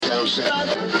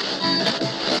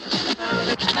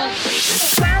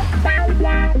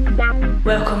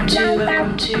Welcome to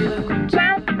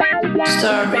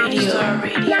Star Radio.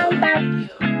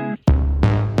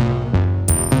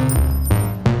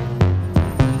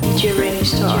 DJ Remy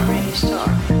Star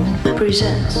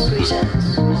presents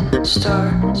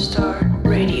Star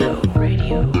Radio.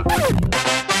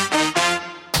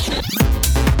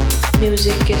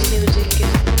 Music is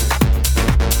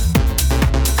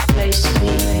place to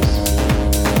be.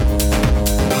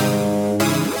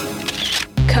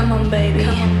 Come on, baby.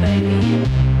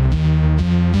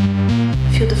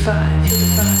 Feel the vibe.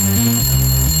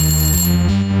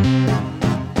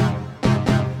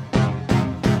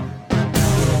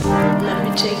 Let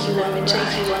me take you on a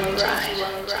ride.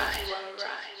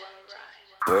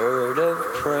 Bird of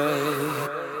prey,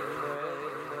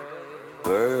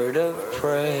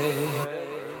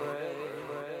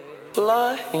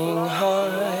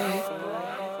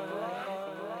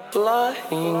 flying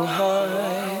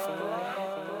high,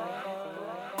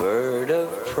 bird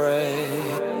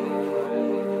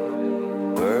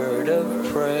of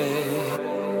prey,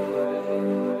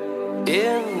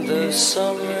 in the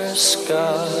summer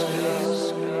sky,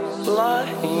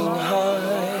 flying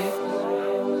high,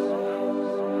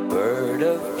 bird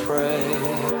of prey,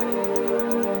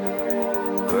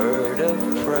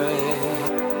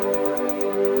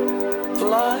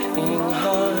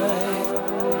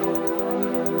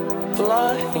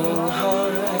 flying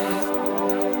high,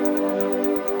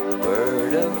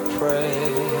 bird of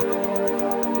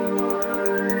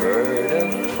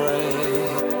prey,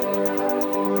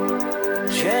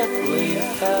 gently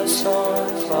pass on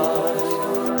by,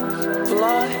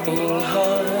 flying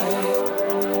high,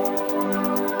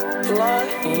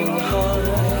 flying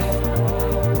high,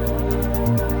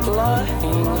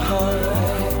 flying high,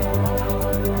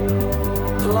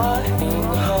 flying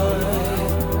high,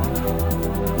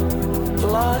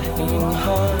 flying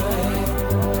high,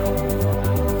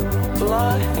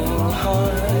 flying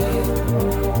high,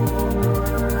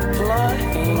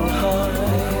 flying high.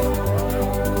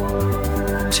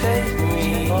 Take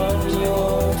me on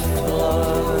your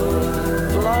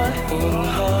flight, flying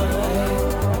high.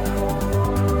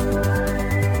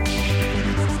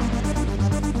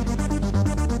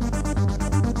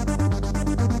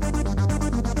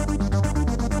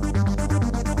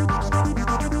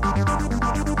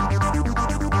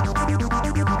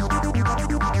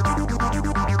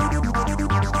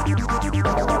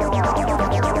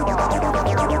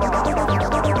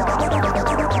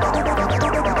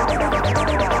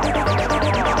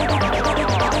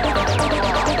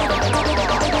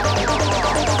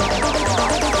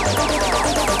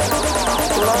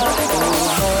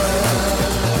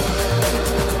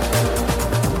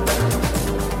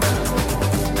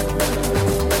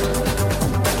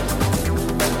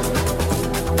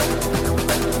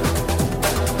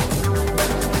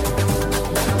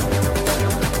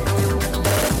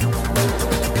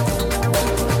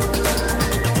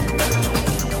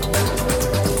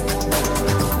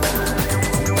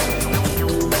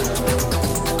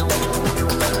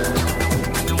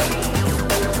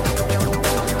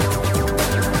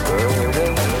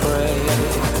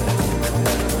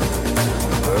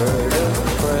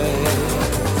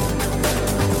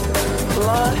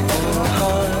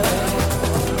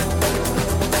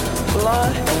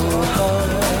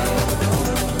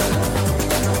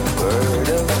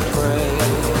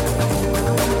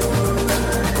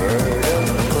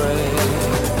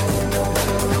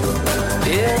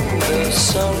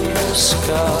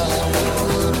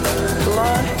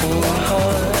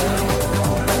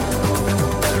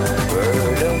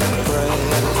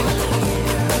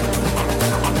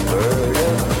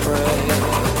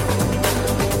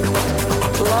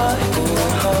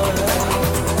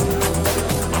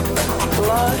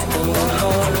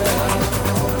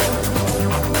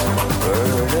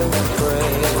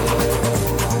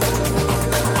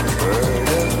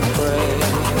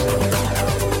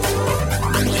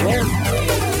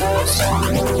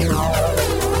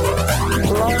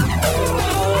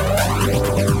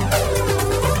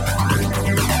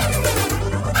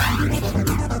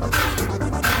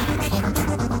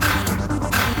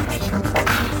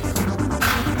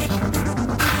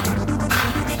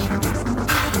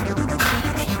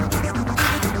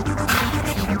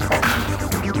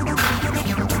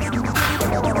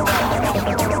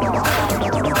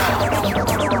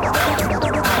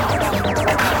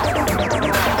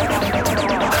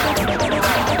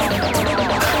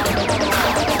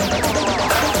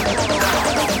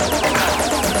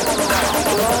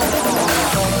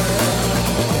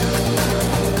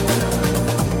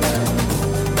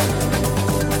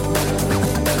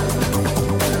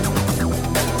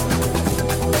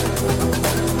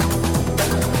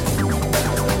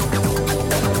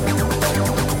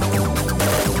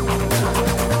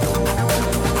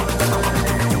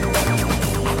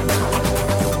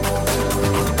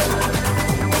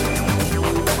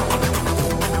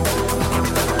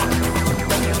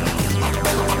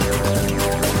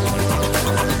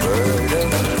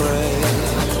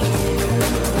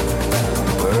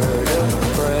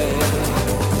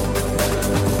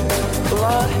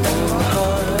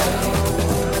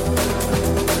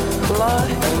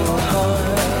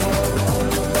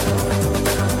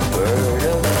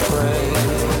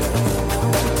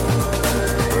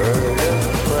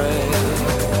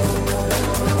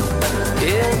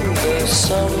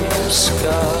 summer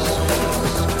sky,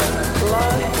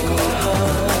 flying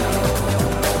high,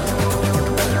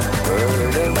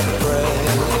 bird of prey,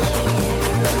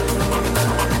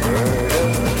 bird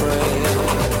of prey,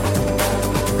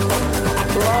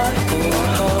 flying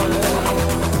high,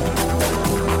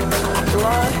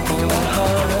 flying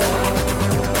high,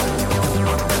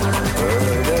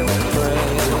 bird of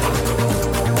prey,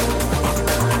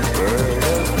 bird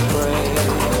of prey,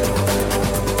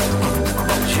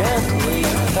 gently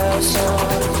pass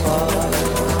on by,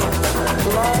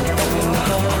 flying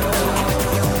high,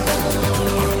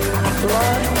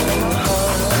 flying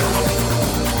high,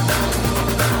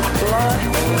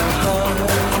 flying high,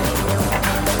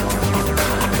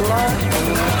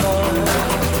 flying high,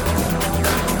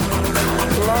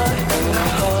 flying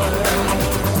high,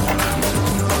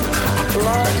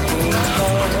 flying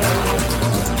high,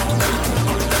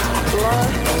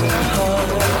 flying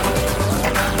high.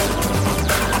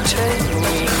 Take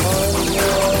me on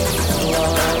your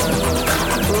flight,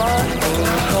 flying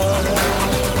high,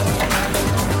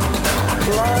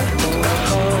 flying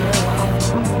high,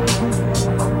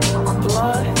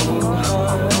 flying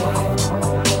high,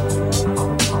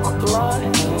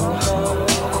 flying high.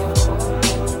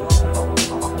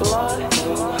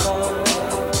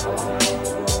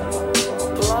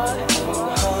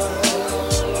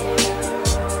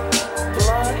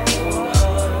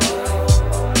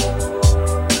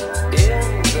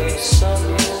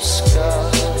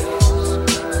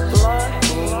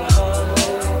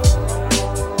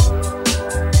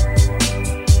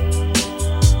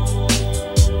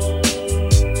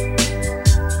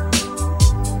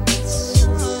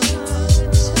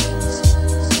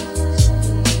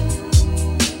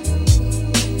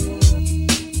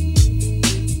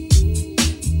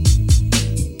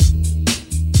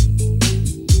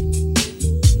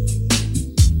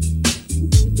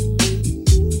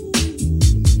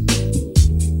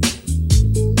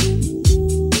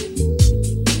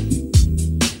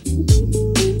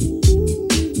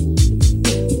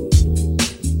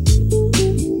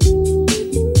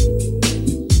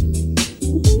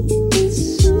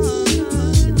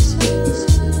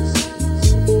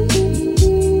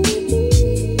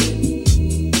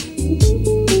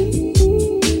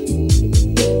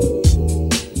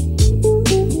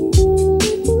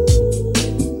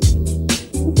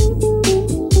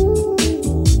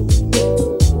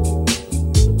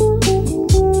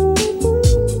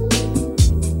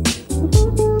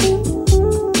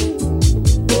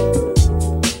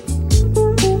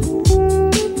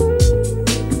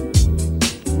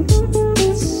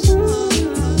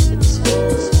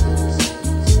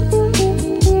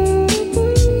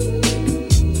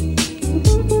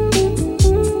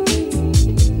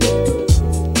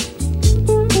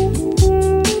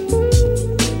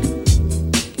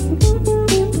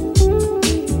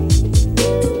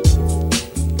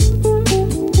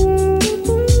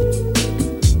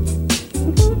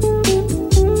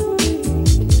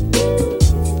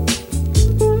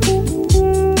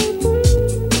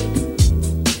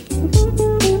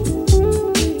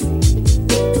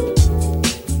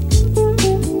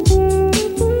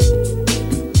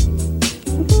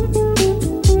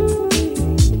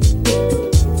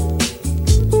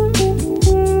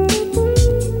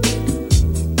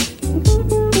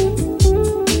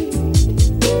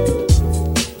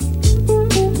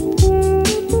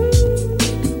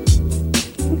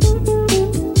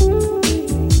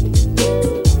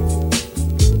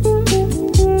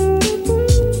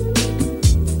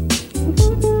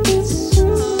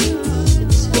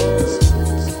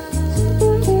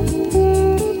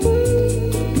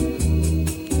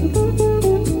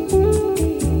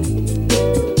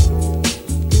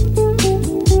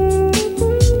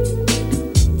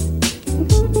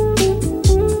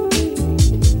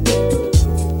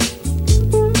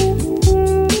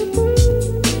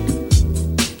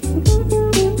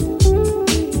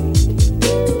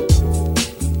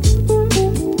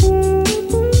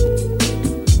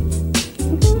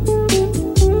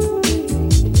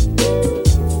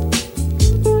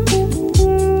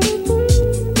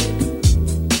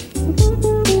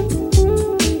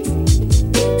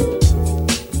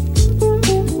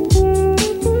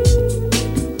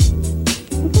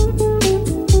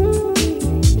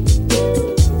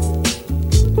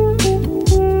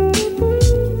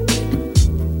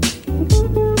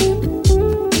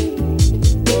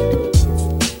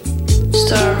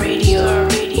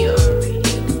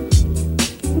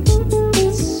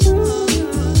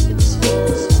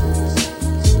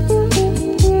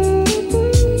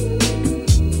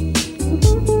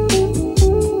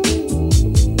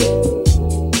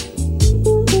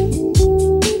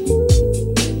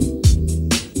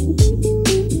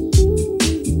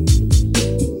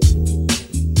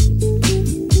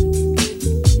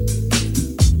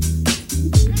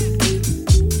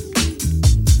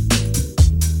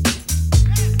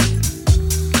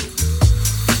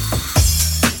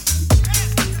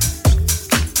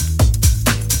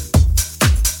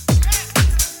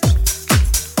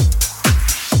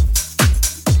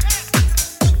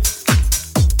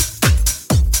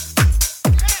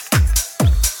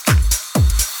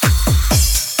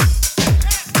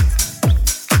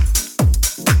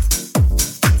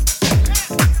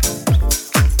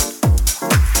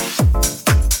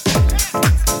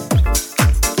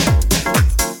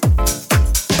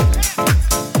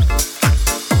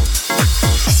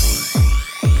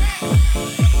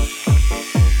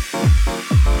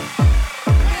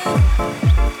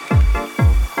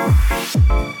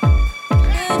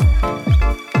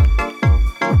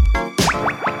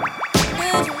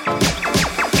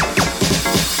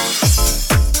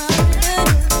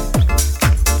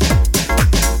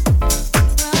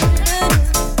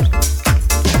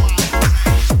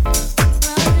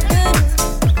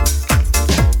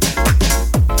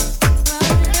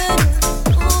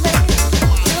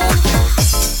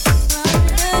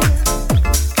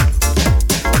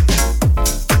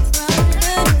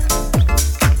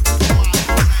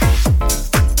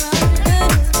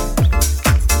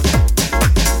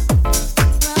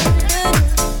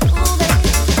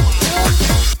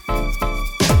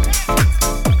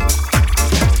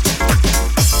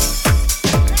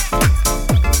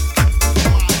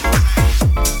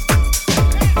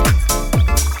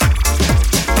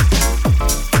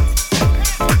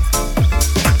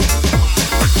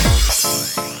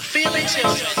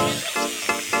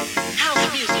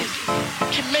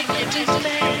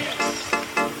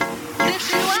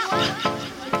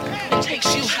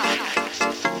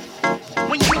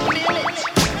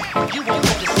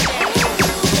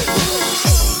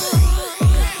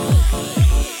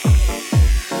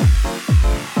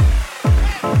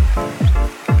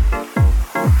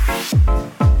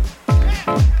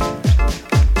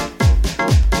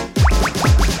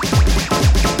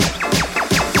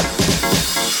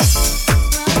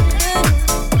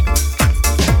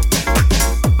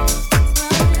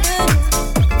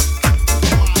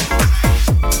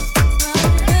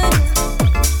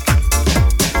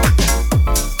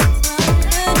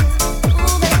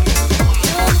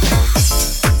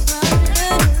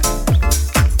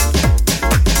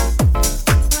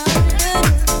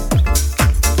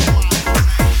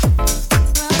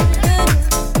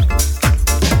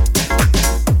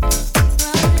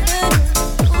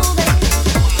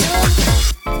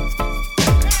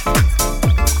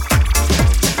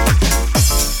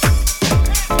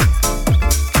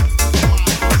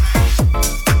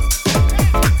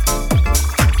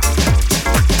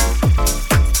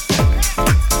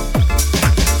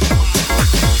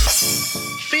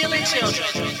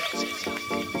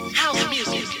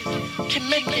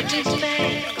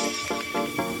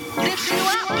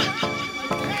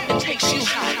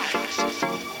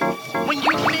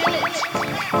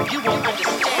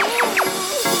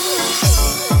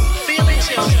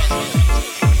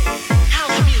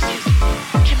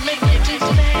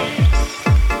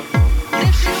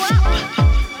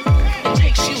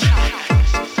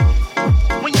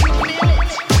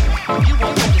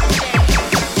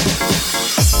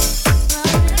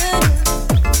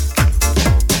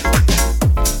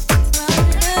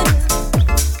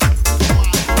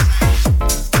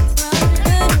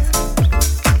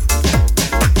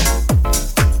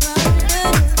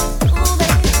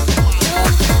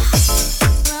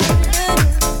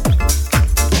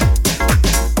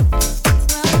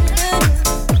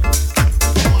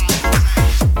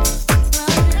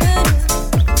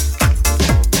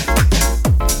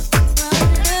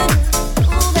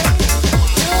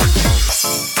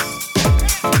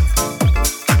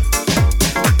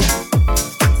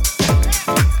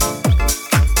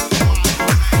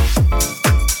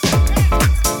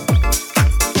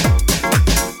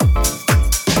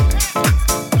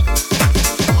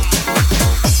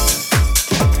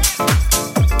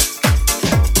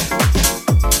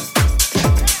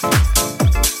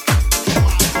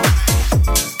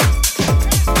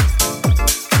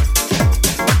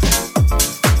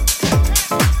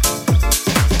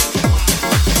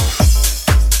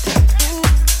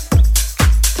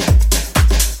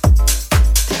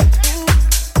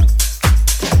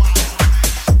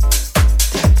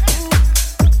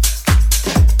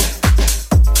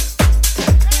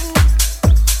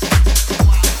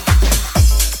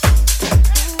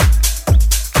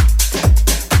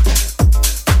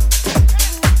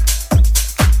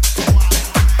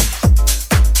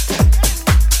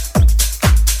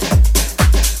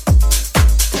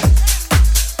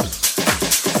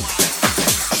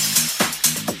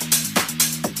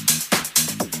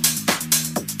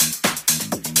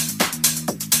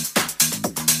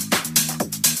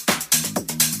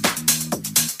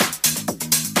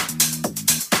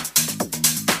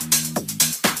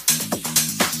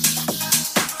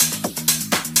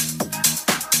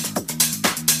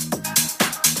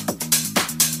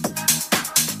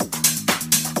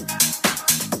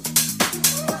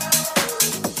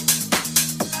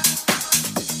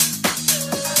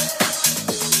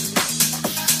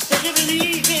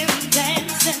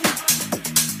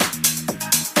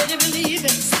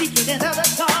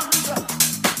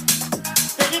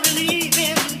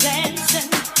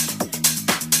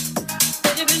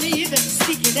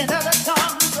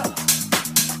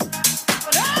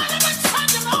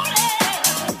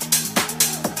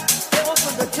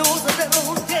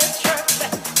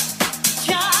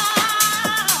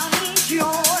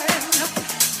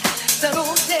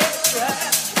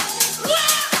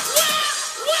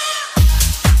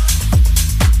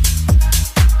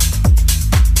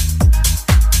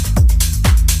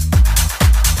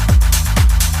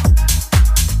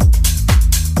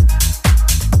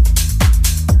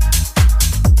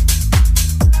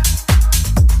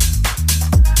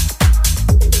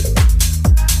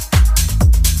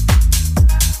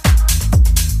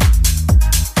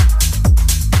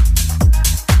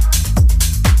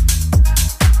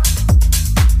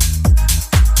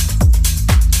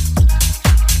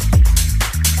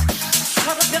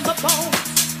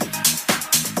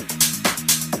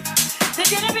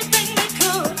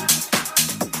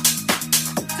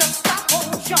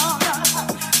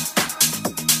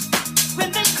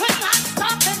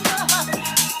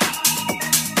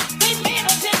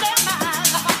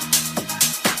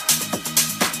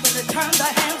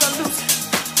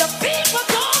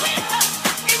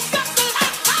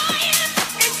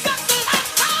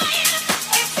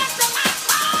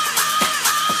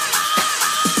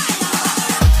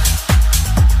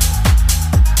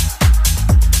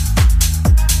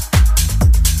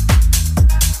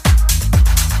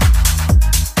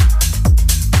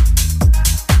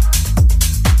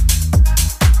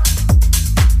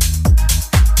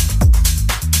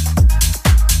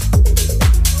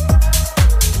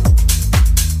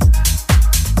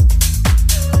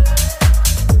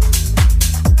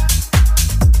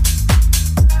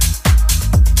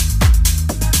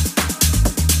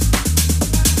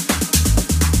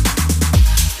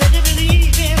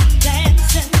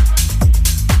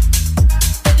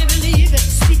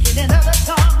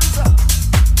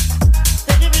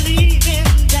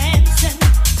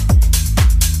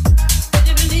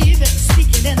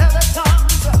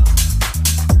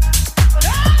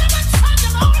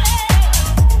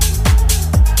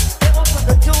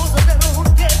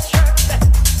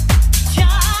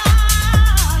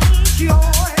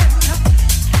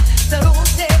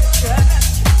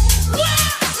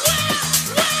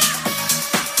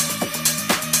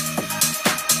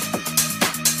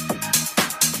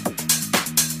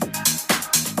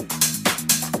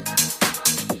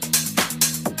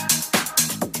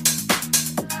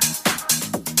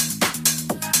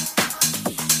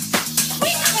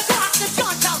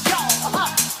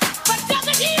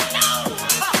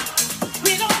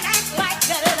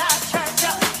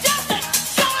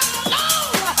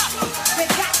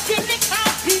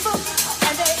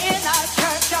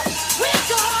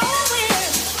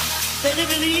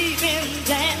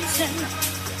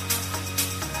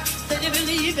 They didn't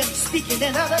believe in speaking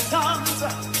in other tongues.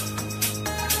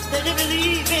 They didn't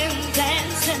believe in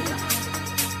dancing.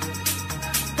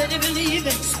 They didn't believe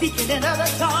in speaking in other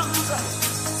tongues.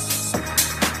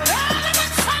 But early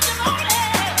one Sunday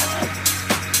morning,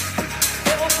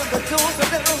 they opened the doors of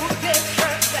their old dead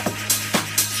church.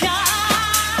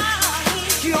 John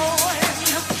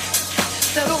joined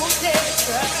that old dead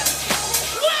church.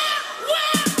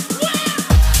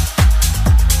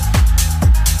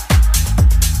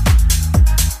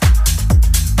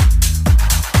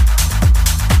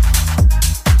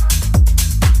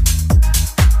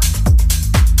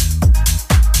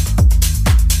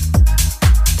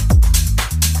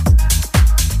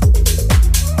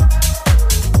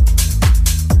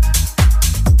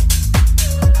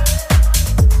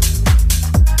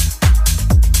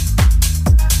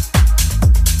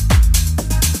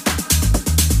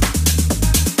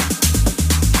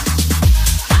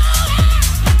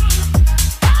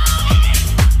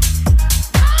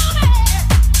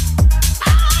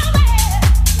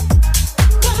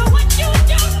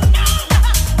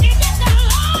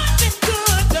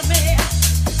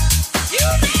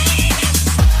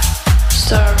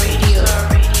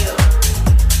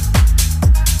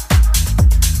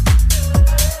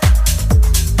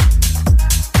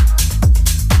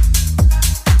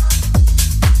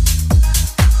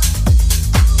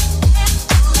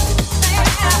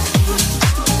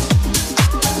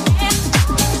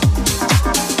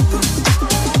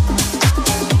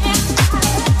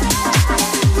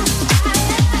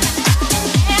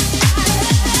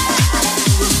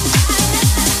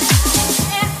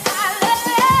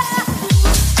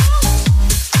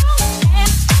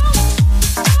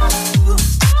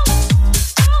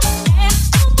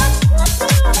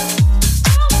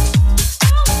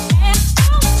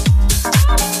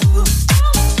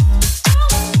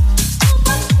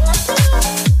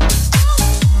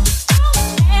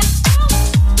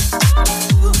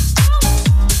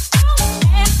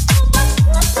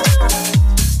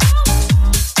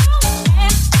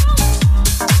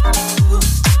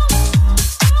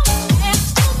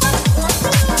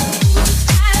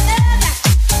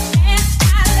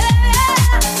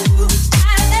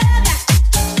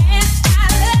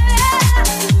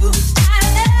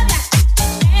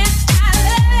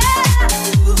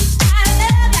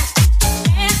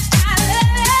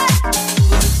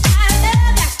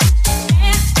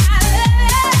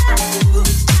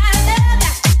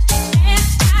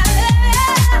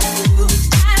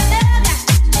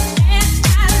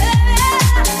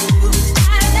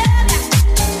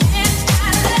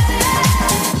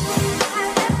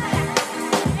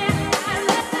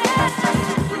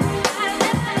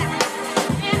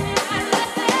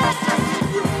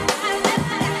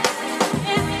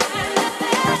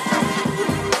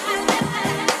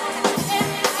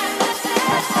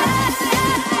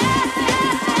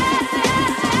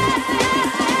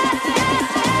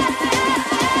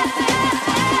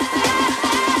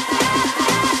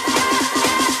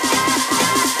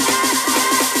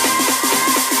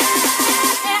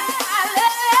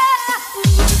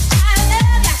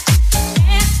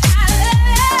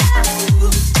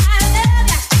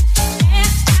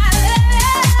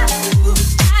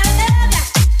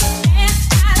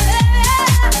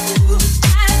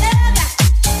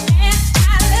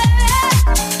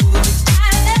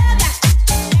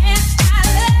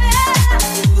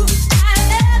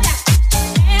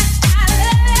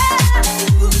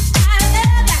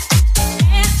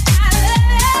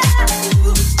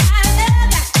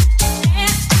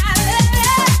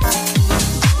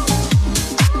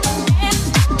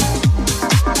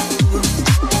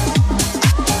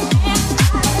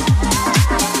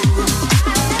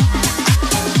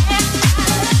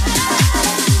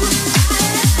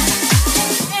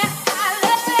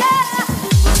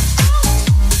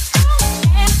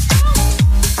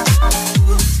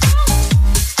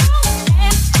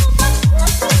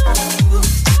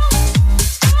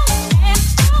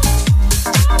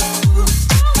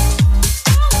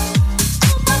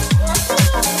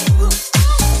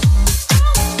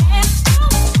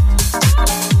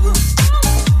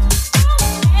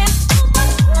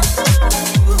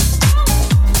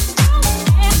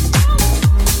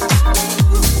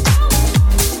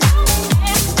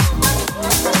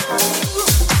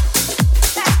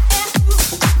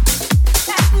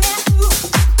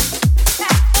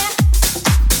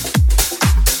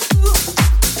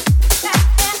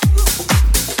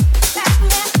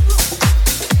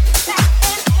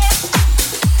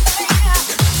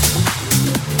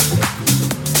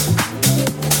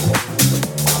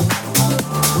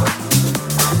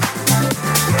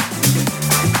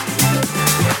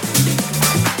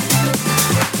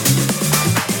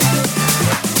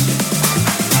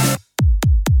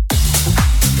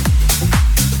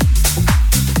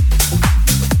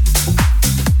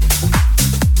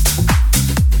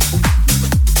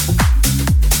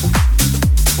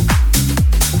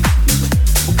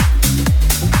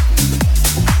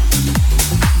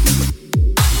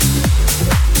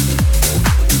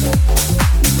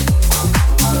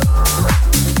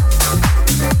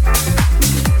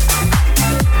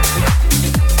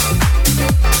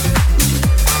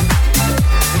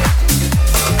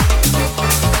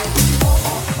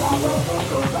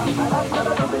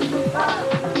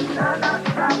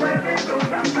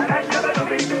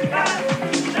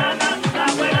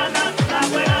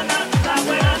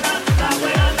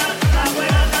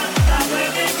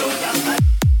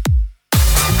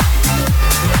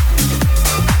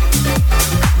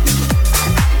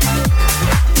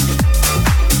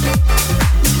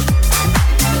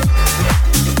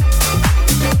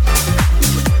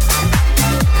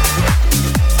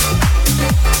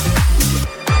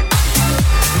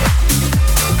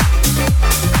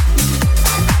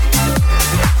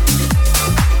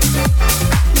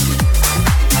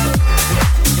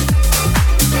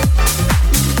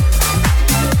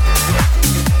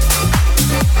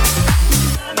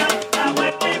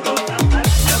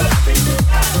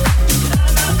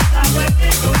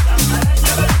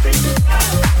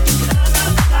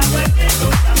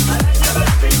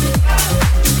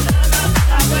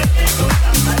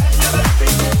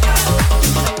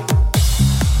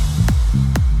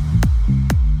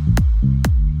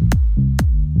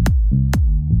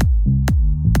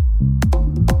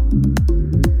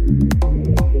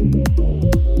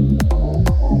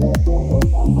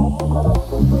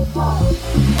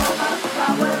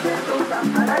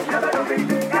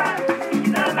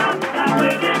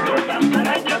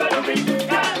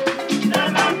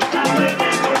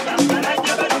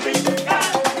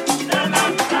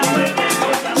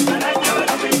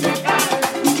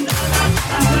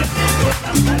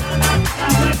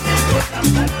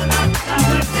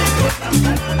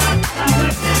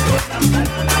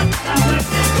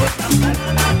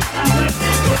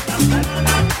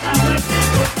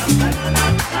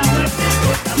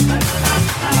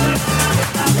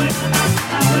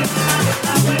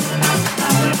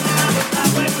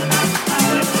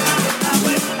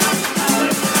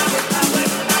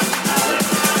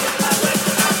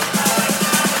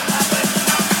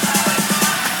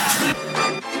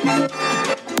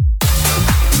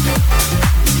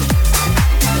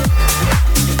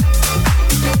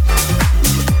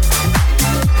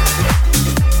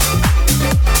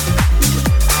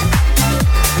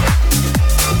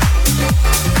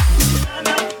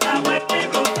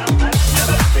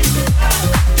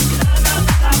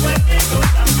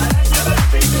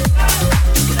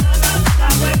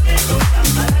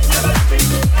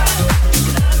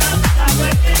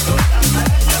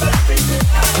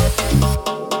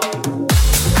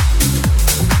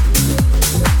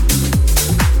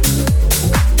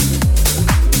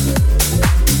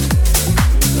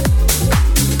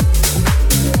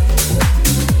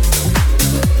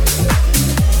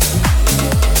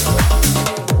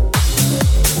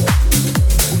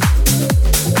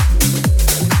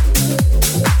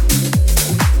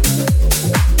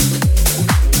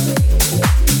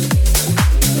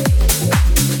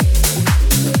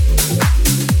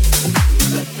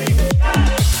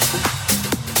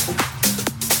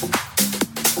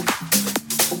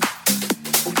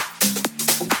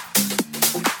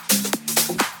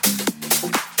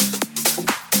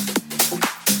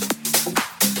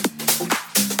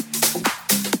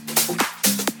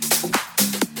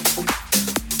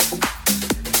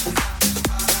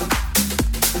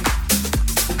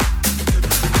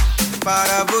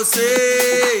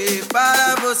 você,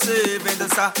 vem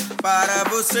dançar. Para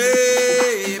você, vem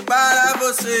dançar. Para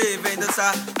você, vem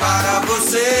dançar. Para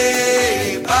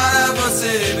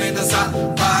você, vem dançar.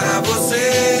 Para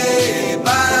você,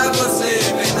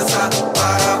 vem dançar.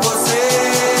 Para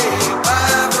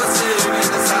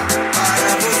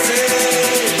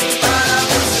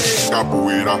você,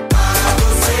 capoeira. Para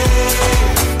você,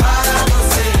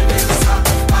 vem dançar.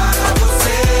 Para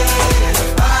você, vem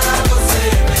dançar. Para você,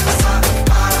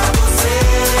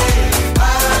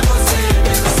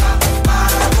 vem dançar.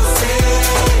 Para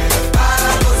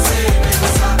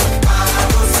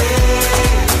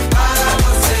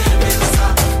você, vem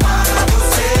dançar. Para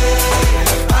você, vem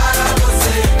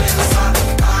dançar.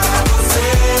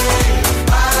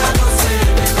 Para você,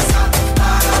 vem dançar.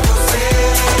 Para você,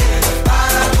 vem dançar.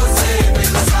 Para você, vem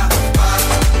dançar.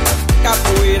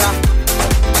 Capoeira,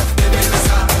 vem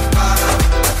dançar.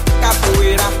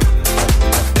 Capoeira,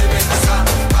 vem dançar.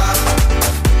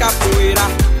 Capoeira,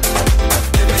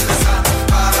 vem dançar.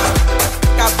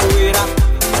 Capoeira,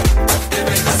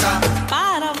 vem dançar.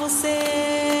 Para você,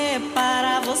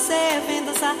 vem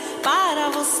dançar. Para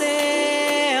você, vem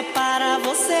dançar. Para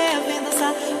você, vem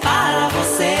dançar. Para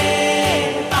você,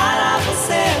 vem dançar. Para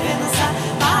você, vem dançar.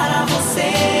 Para você,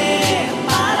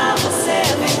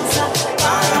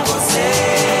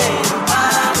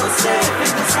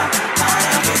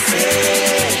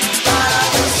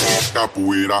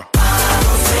 Capoeira.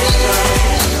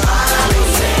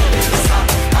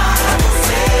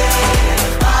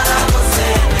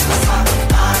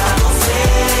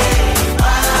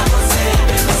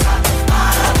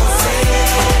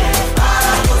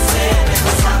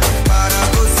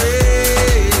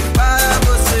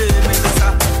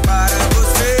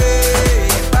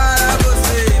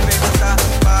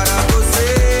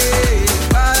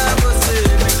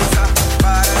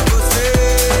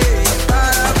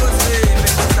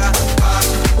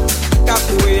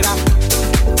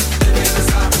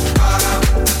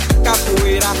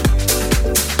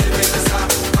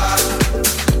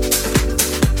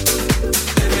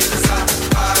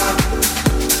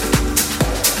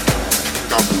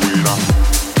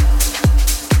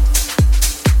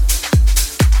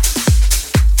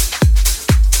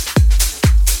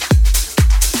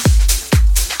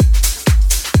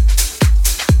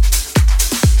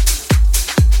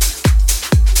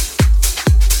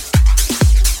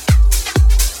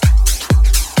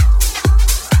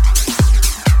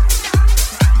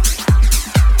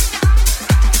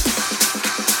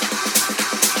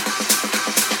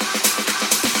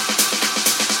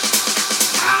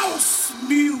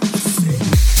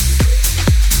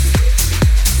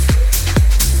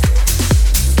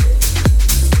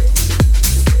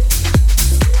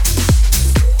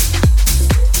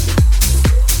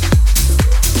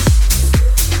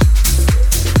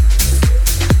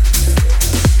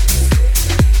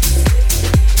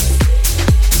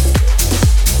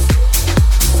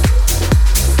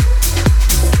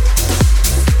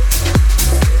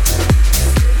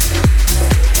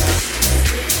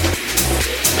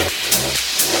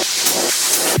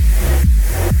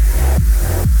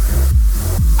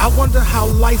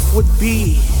 Life would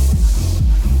be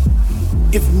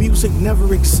if music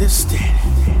never existed.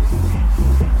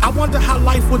 I wonder how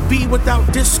life would be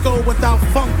without disco, without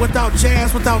funk, without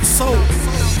jazz, without soul.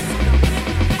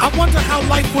 I wonder how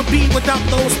life would be without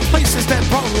those places that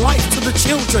brought life to the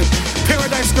children.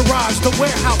 Paradise Garage, the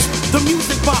warehouse, the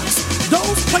music box.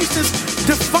 Those places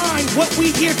define what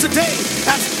we hear today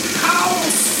as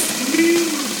house music.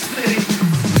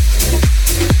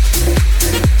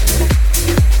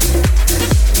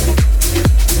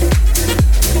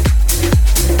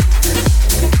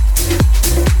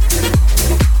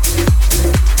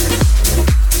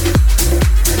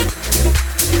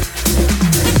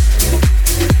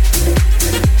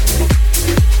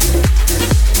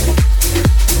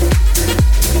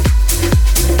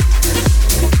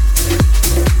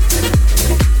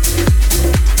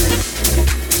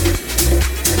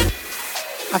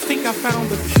 I found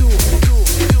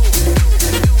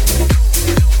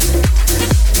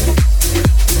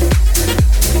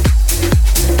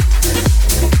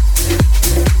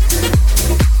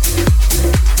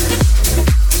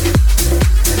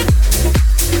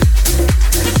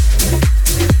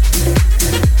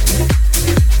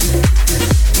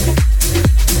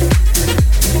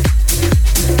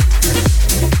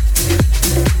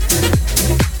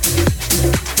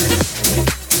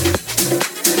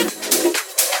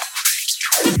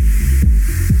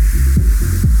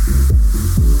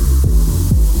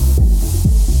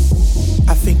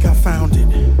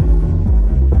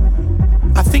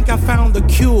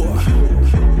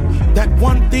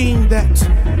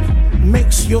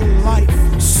your life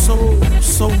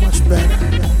so much better.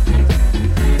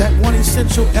 That one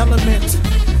essential element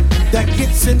that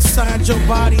gets inside your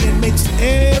body and makes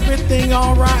everything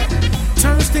all right,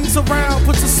 turns things around,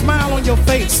 puts a smile on your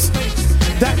face.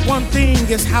 That one thing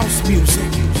is house music.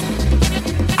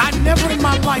 I never in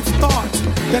my life thought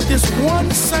that this one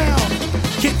sound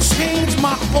could change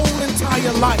my whole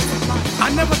entire life. I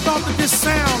never thought that this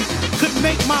sound could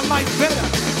make my life better,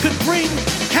 could bring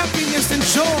happiness and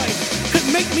joy, could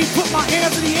make me put my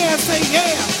hands in the air and say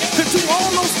yeah, could do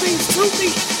all those things to me.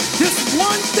 This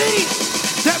one thing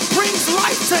that brings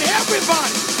life to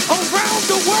everybody around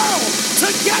the world,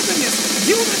 togetherness,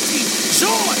 unity,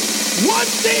 joy. One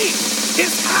thing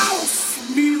is house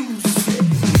music.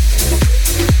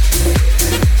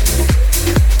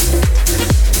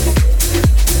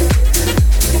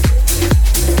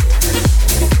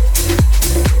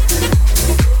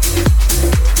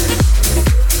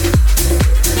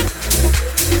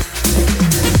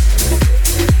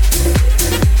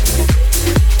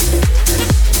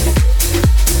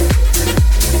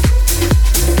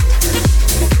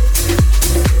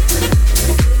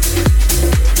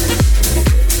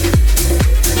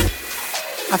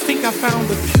 Found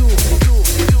the cure.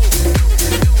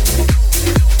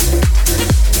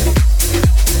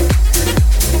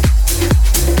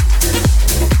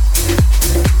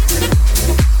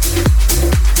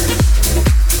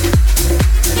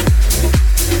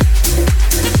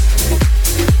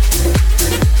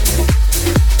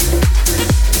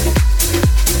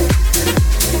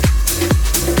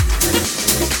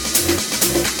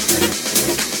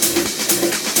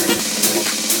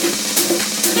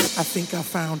 I think I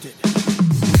found it.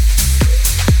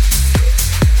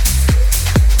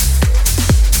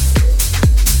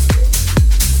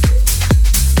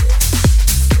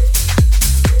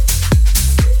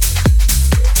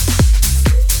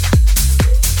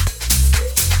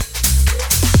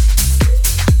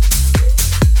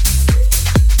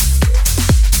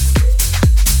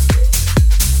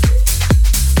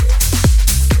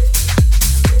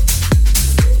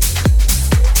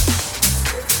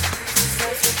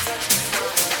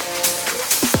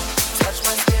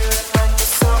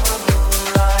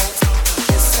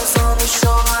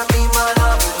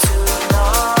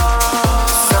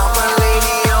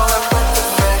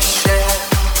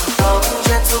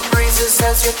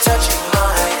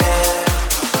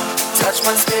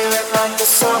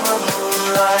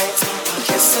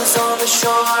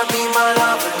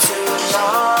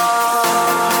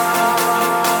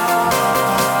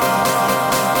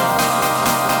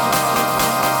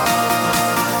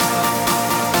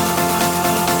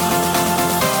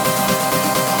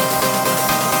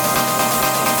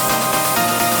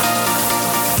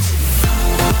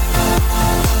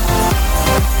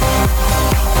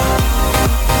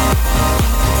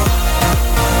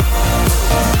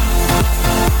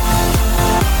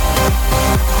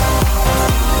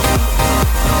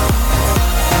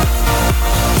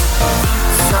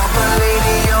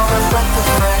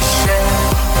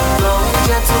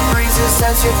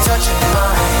 as you're touching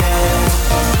my hand.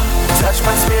 Touch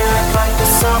my spirit like the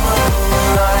summer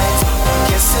moonlight.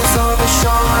 Kisses on the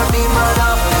shore, be my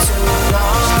lover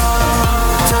tonight.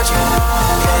 Touching,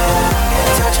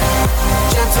 yeah, touching,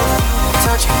 gentle,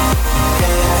 touching,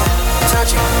 yeah,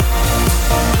 touching,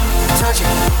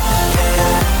 touching,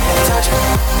 yeah, touching,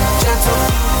 gentle,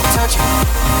 touching,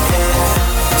 yeah,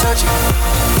 touching.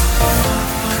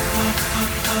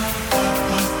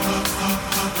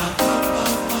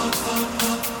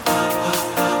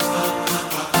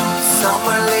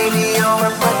 Summer lady, you're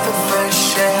a breath of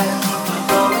fresh air.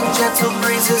 Blowing gentle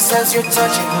breezes as you're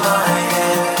touching my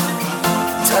hair.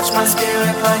 Touch my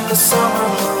spirit like the summer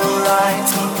moonlight.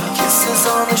 Kisses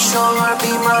on the shore,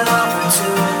 be my lover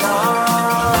tonight.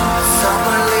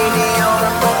 Summer lady, you're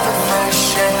a breath of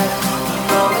fresh air.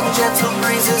 Blowing gentle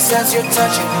breezes as you're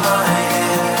touching my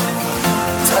hair.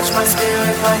 Touch my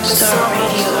spirit like the summer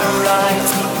moonlight.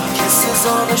 Kisses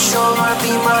on the shore,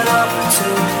 be my lover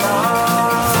tonight.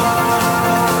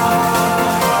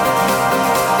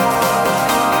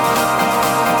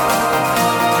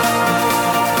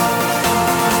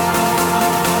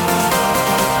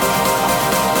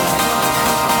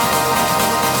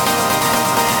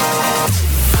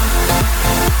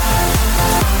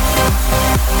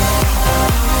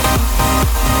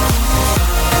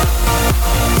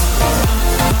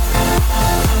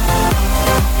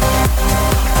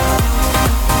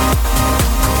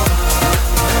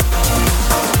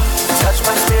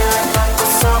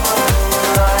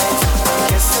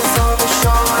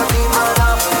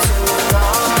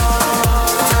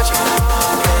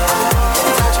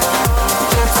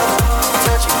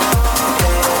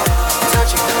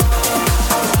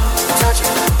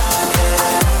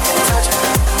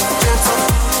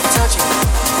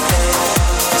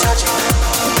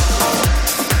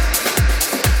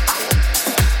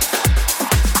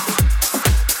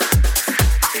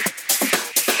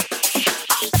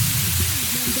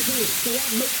 So I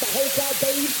make the whole crowd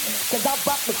dance, cause I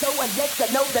rock the show and let you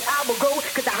know that I will go,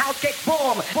 cause the house gets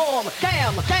warm, warm.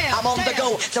 Damn, damn, I'm on the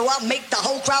go, so I make the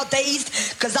whole crowd dazed,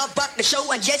 cause I rock the show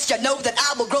and yes, you know that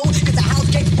I will go, cause the house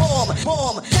gets warm,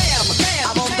 warm. Damn, damn,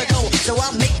 I'm on the go, so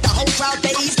I make the whole crowd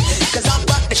dazed, cause I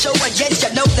rock the show and yes, you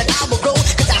know that I will go,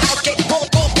 cause the house gets warm,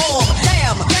 warm, warm.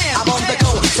 Damn, damn, I'm on the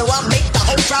go, so I make the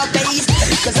whole crowd dazed,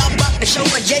 cause I rock the show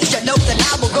and yes, you know that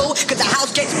I will go, cause the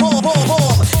house gets warm, warm,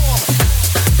 warm.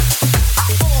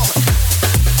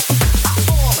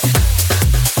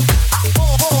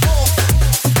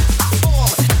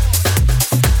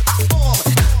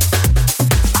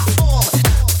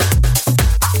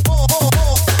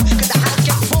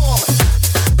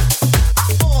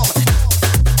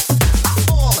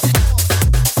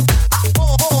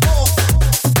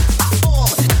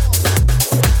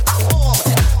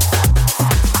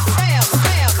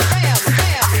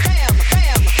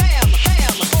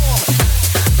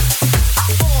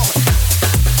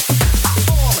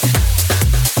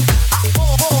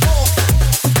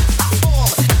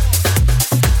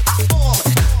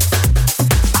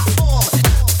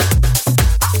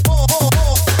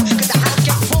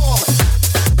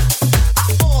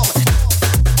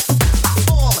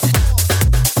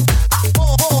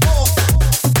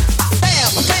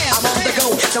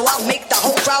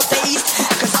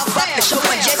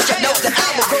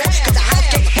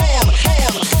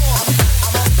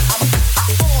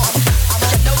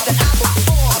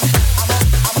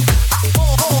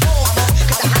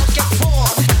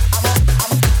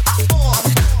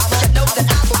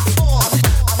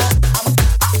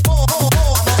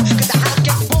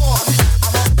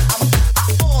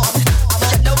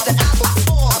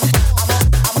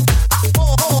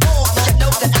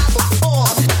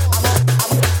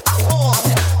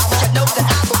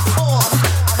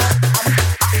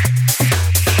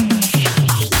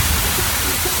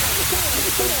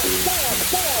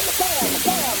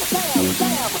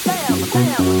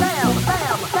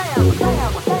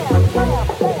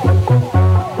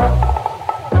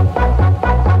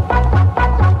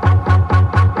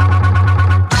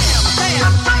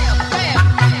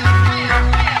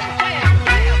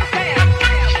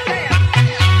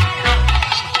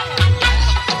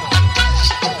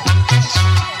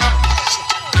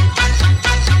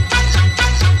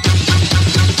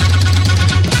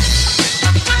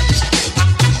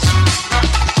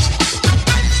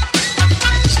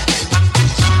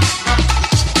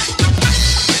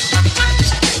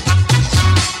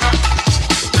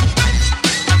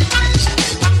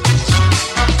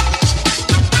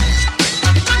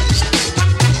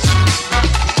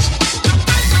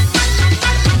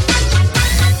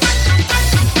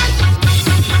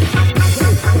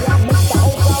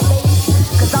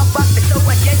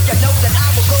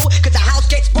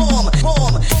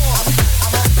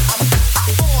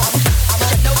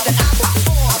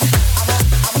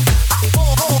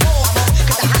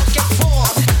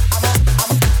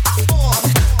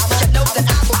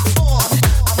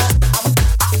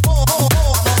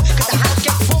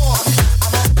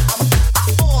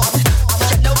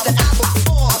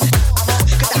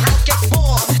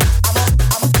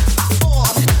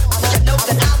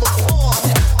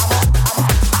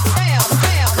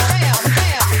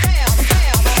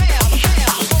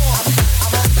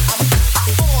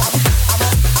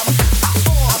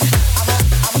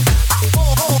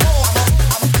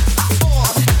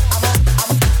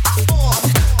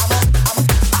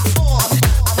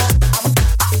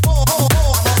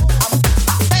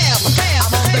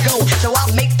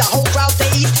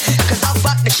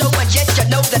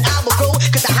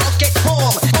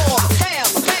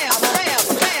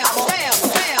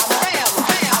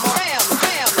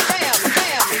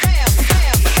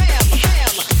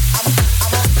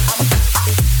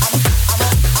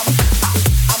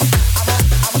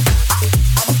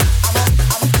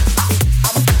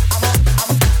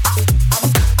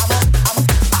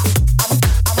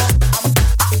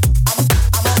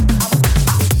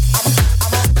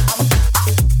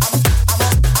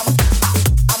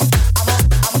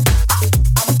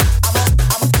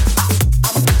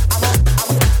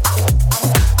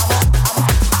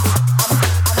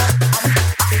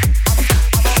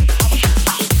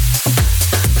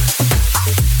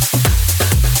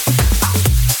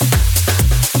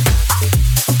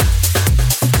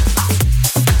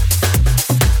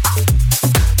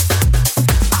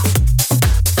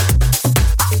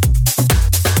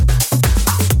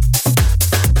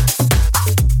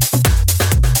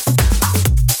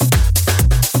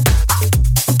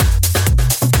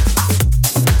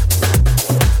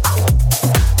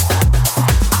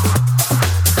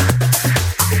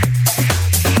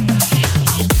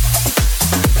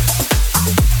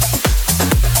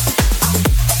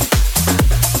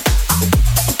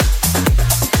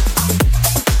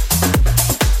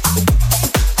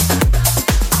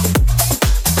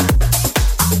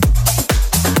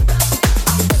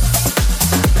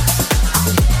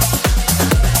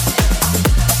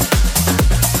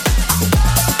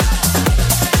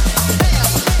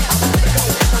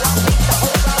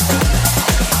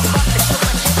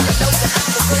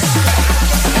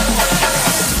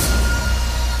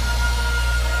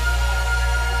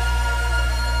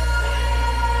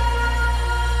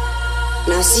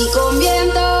 Nací con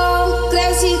viento,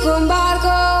 crecí con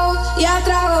barco y a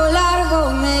trago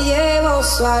largo me llevo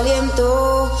su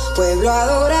aliento. Pueblo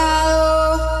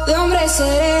adorado, de hombre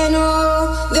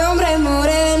sereno, de hombre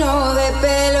moreno, de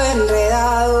pelo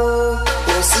enredado.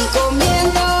 Nací con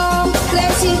viento,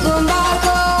 crecí con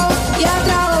barco y a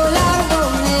trago largo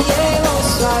me llevo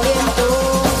su aliento.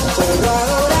 Pueblo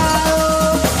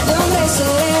adorado, de hombre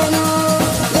sereno,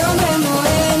 de hombre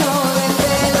moreno, de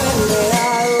pelo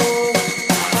enredado.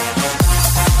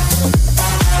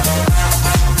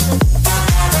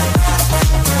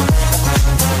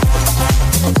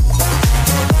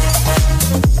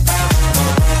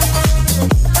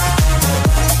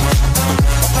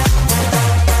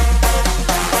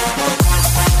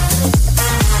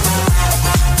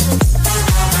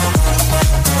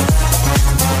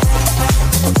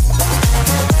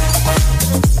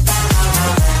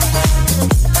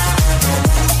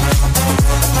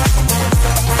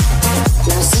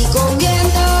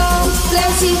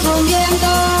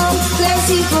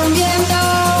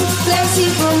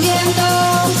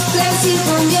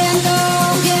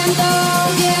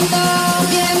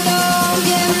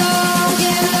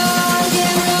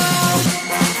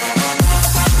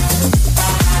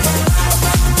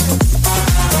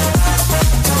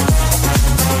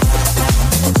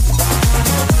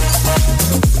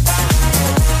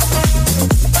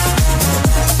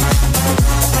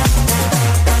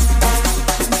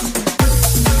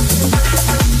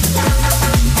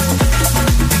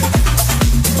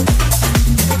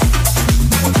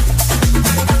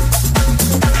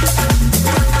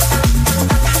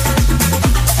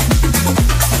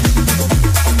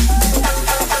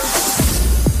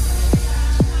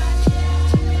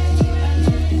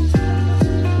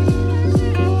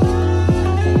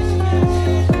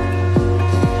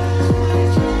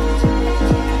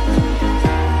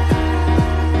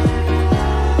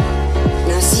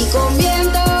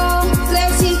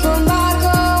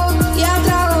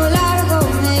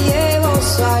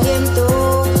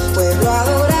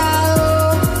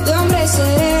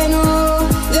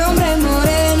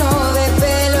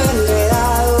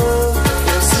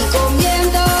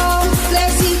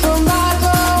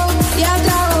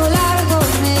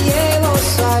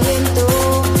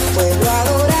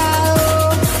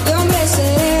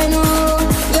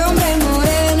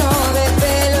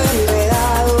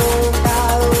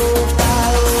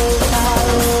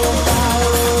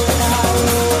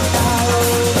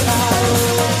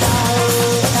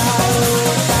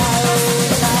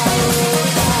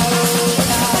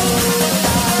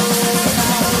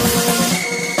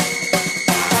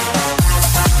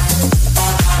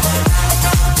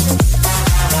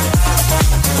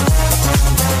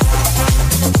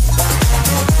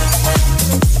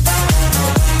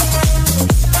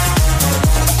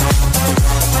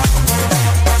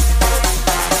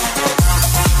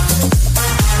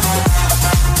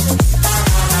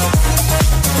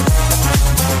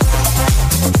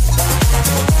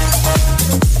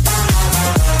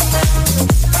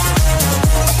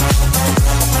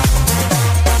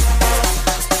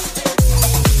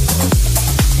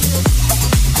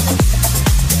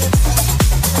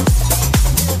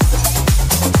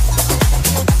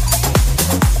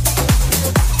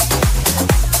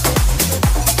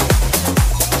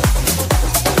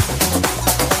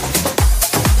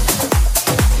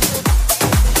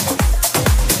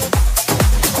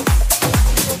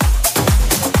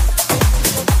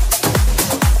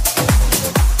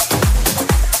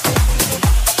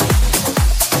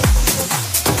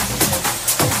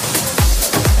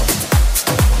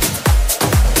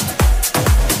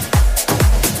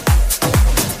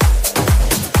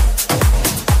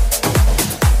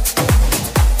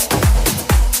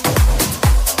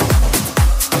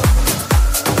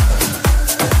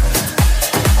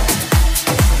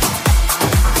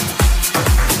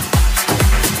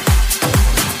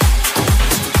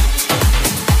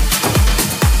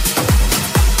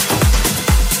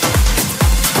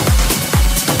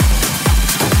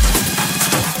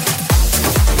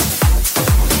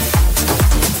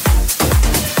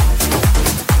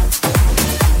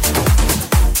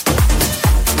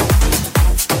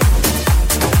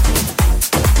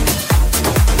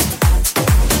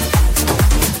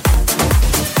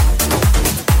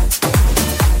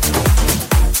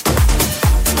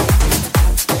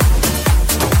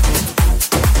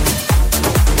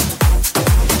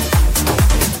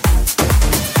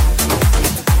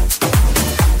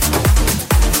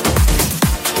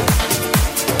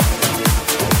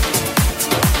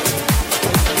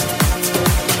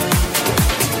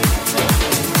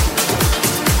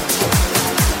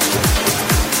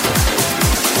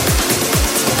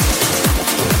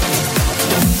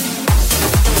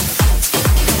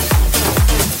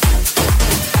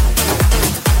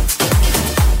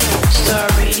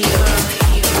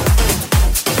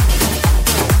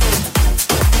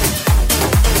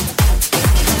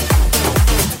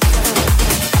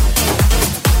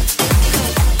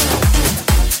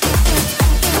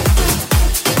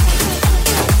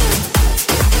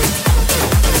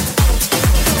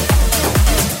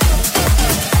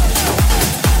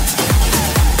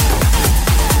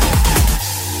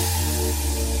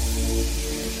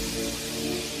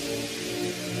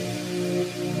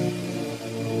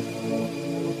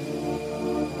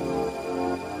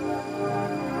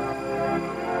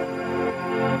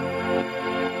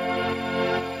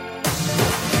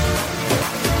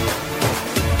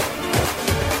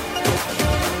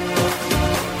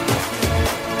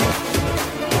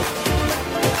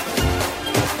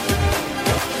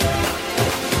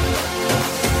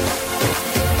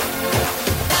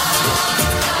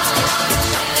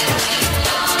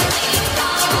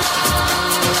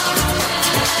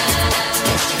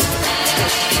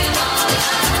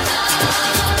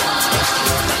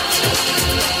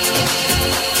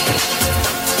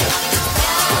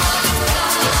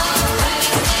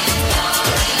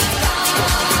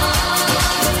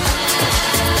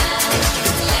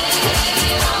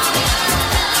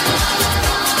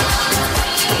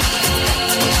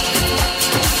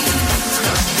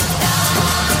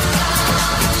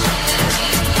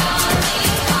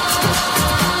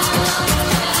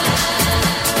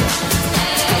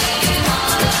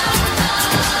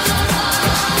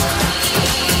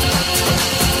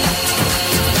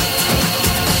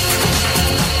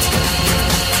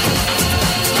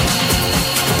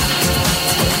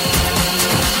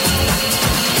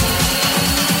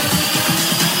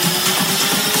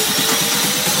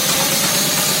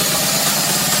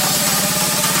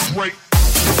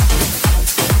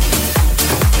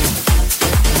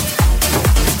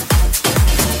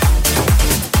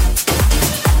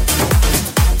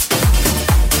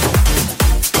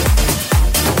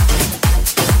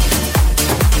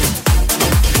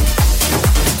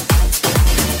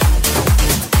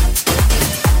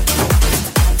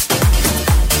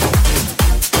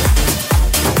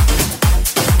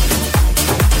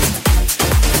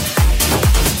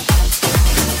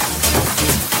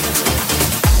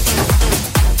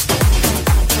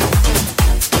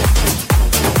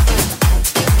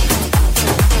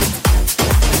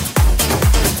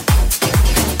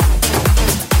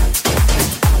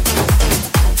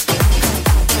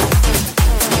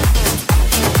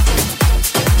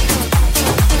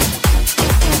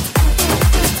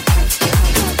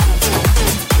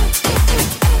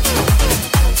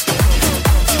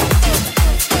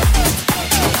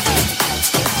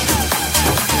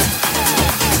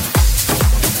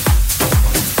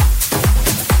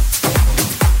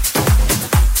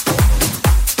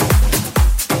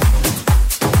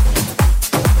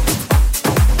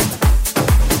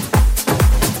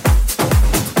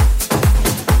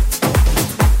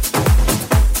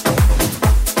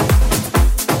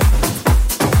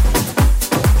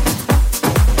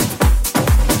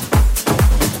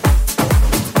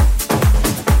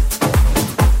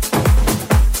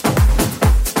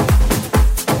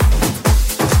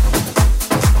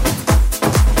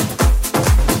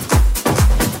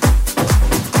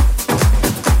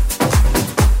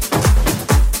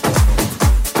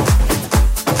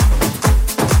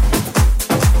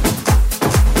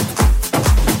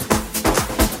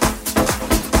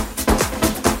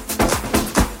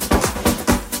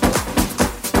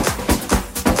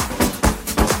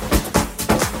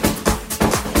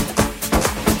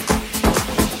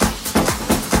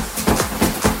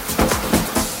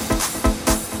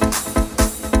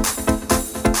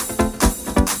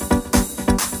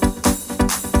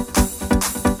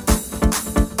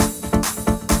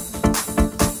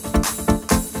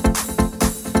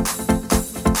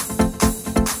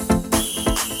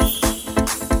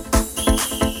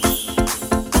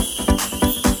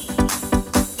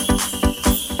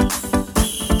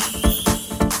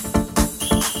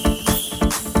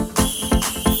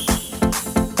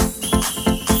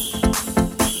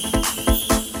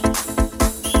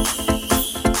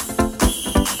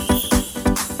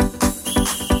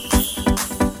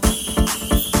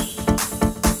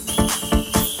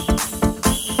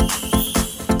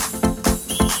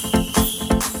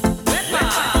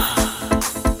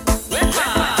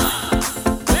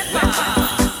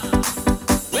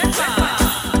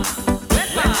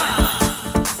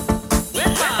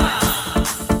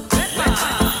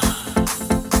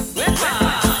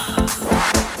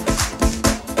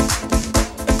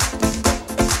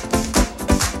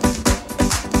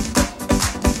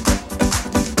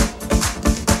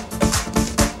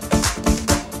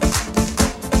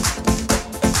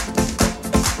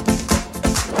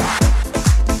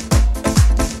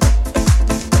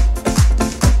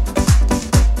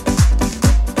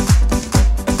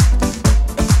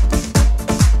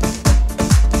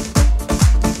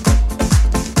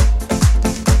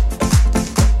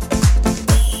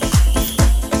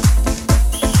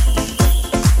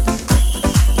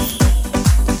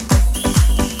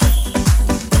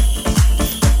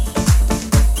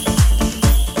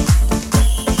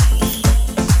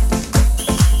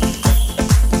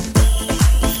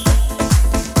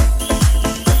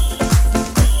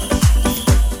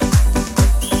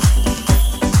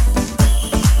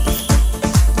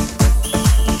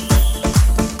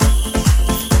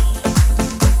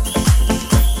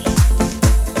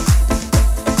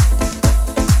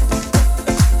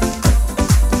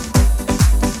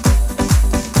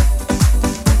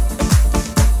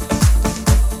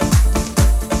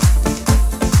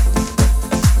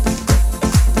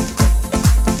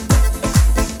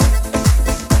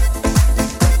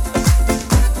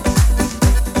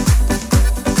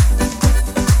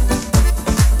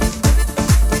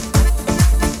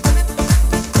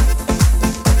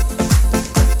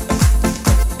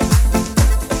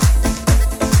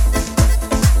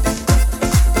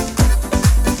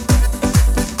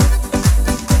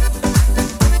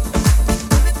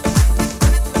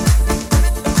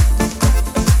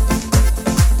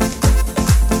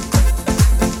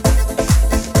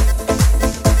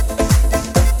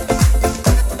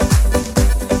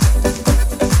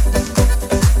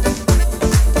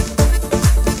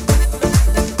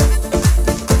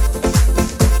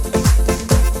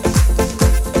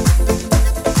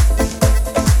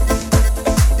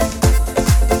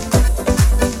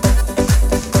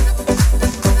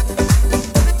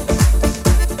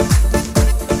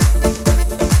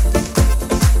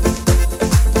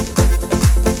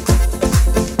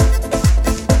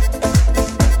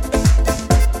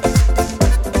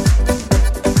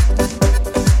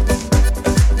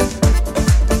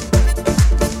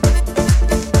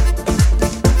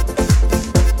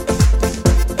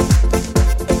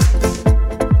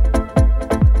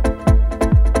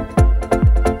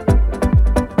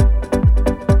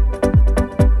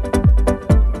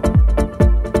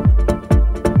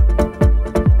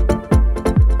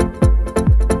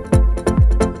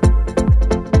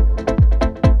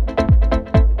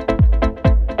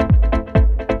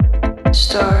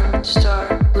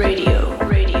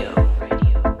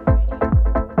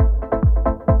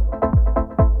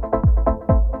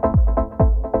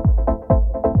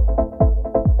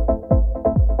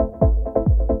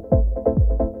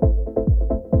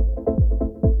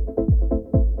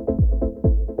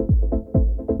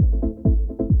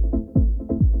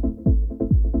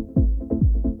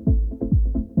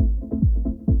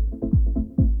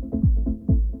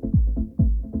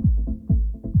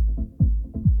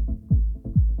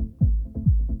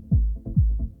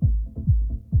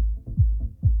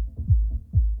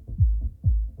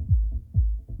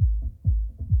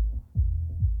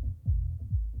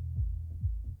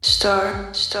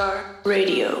 Star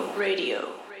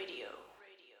Radio.